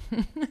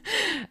 yeah.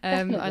 I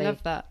definitely.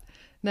 love that.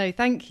 No,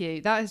 thank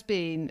you. That has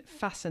been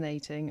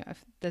fascinating.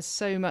 There's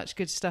so much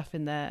good stuff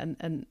in there,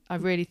 and I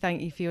really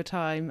thank you for your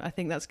time. I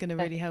think that's going to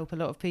So, really help a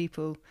lot of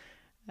people.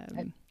 I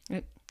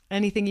Um,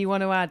 Anything you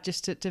want to add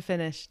just to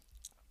finish?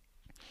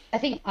 I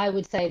think I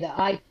would say that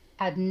I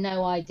had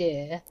no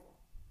idea,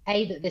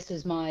 A, that this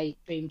was my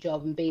dream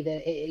job, and B,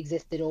 that it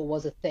existed or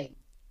was a thing.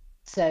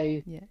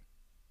 So Yeah.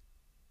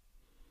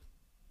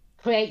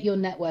 create your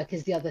network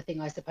is the other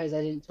thing I suppose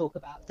I didn't talk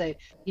about. So,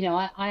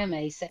 I am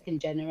a second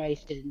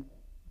generation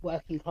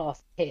working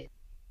class kid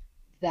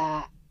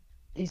that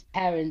whose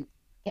parents,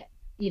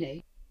 you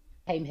know,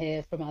 came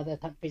here from other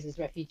countries as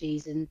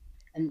refugees and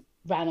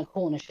ran a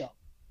corner shop.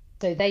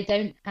 So they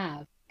don't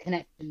have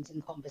connections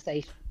and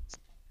conversations,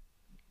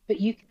 but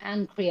you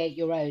can create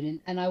your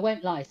own. And I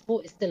won't lie,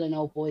 sport is still an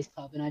old boys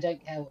club, and I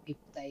don't care what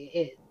people say it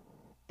is,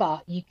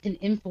 but you can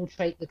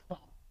infiltrate the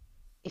club.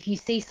 If you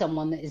see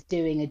someone that is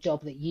doing a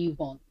job that you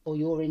want or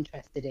you're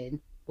interested in,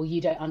 or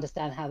you don't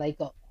understand how they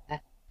got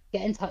there,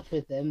 get in touch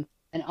with them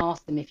and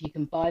ask them if you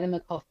can buy them a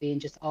coffee,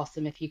 and just ask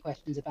them a few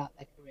questions about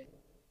their career,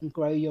 and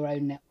grow your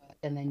own network,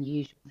 and then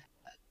use your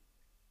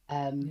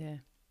network.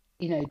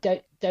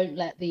 Don't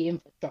let the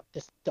infrastructure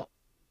stop,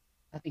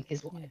 I think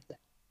is what I'd say.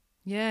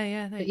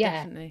 No,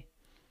 definitely.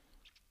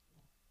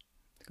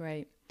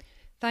 Great.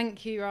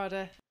 Thank you,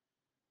 Radha.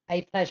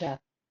 A pleasure.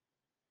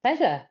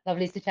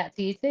 Lovely to chat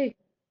to you too.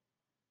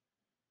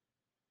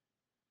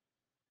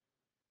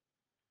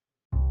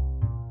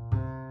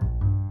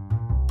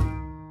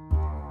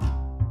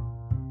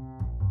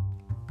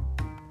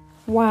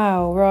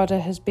 Wow, Radha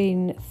has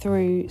been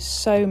through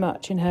so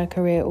much in her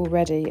career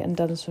already and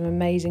done some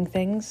amazing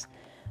things.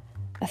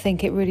 I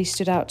think it really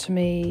stood out to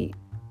me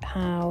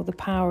how the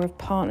power of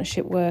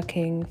partnership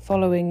working,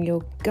 following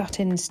your gut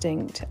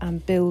instinct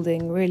and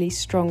building really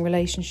strong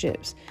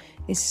relationships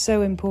is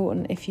so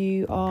important if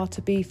you are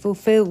to be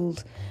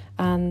fulfilled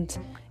and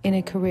in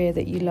a career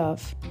that you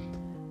love.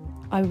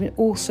 I'm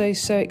also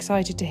so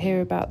excited to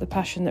hear about the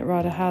passion that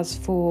Radha has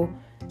for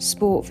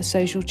sport for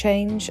social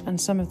change, and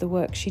some of the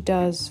work she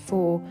does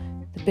for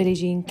the Billie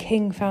Jean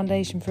King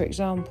Foundation, for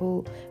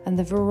example, and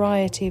the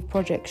variety of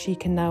projects she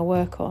can now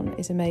work on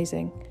is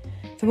amazing.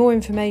 For more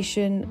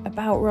information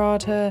about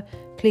Radha,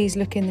 please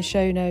look in the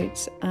show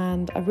notes,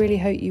 and I really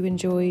hope you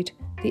enjoyed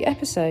the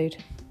episode.